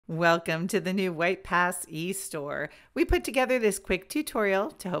Welcome to the new WhitePass eStore. We put together this quick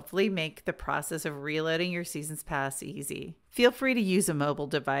tutorial to hopefully make the process of reloading your Seasons Pass easy. Feel free to use a mobile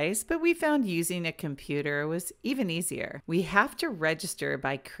device, but we found using a computer was even easier. We have to register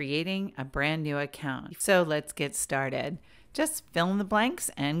by creating a brand new account. So let's get started. Just fill in the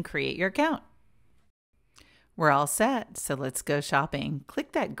blanks and create your account. We're all set, so let's go shopping.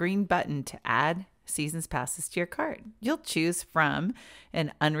 Click that green button to add Seasons Passes to your cart. You'll choose from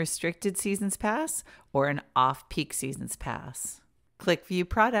an unrestricted Seasons Pass or an off-peak Seasons Pass. Click View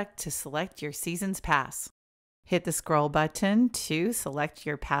Product to select your Seasons Pass. Hit the scroll button to select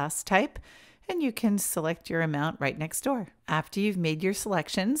your pass type, and you can select your amount right next door. After you've made your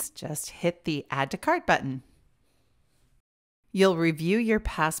selections, just hit the Add to Cart button. You'll review your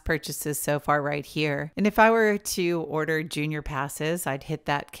past purchases so far right here. And if I were to order junior passes, I'd hit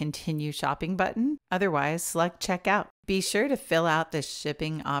that Continue Shopping button. Otherwise, select Checkout. Be sure to fill out the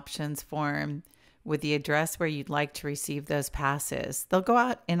shipping options form with the address where you'd like to receive those passes. They'll go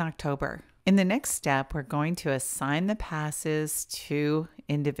out in October. In the next step, we're going to assign the passes to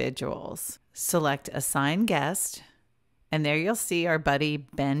individuals. Select Assign Guest, and there you'll see our buddy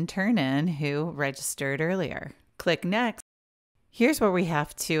Ben Turnin, who registered earlier. Click Next. Here's where we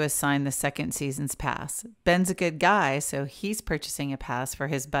have to assign the second Seasons Pass. Ben's a good guy, so he's purchasing a pass for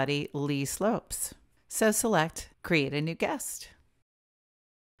his buddy Lee Slopes. So select Create a New Guest.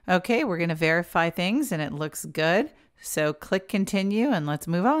 Okay, we're going to verify things and it looks good. So click Continue and let's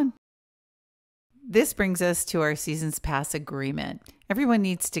move on. This brings us to our Seasons Pass agreement. Everyone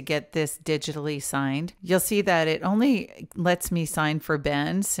needs to get this digitally signed. You'll see that it only lets me sign for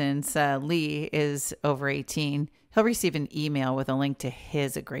Ben since Lee is over 18. He'll receive an email with a link to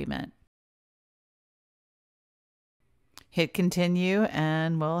his agreement. Hit Continue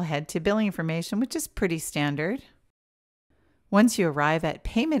and we'll head to billing information, which is pretty standard. Once you arrive at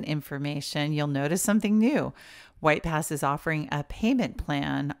payment information, you'll notice something new. WhitePass is offering a payment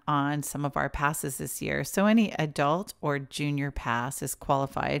plan on some of our passes this year, so any adult or junior pass is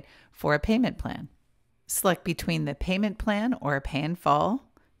qualified for a payment plan. Select between the payment plan or pay in full.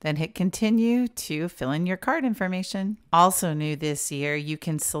 Then hit Continue to fill in your card information. Also new this year, you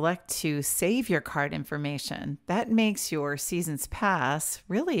can select to save your card information. That makes your Seasons Pass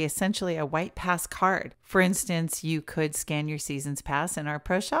really essentially a WhitePass card. For instance, you could scan your Seasons Pass in our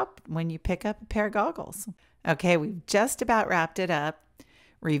Pro Shop when you pick up a pair of goggles. Okay, we've just about wrapped it up.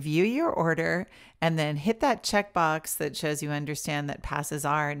 Review your order and then hit that checkbox that shows you understand that passes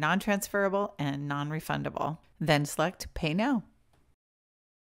are non-transferable and non-refundable. Then select Pay Now.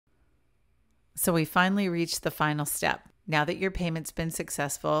 So we finally reached the final step. Now that your payment's been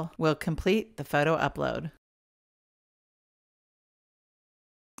successful, we'll complete the photo upload.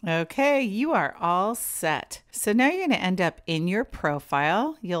 Okay, you are all set. So now you're going to end up in your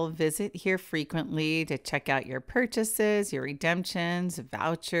profile. You'll visit here frequently to check out your purchases, your redemptions,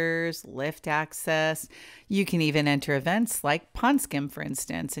 vouchers, lift access. You can even enter events like Pond Skim, for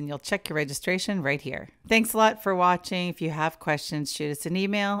instance, and you'll check your registration right here. Thanks a lot for watching. If you have questions, shoot us an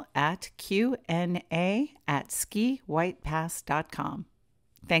email at Q&A@skiwhitepass.com.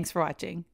 Thanks for watching.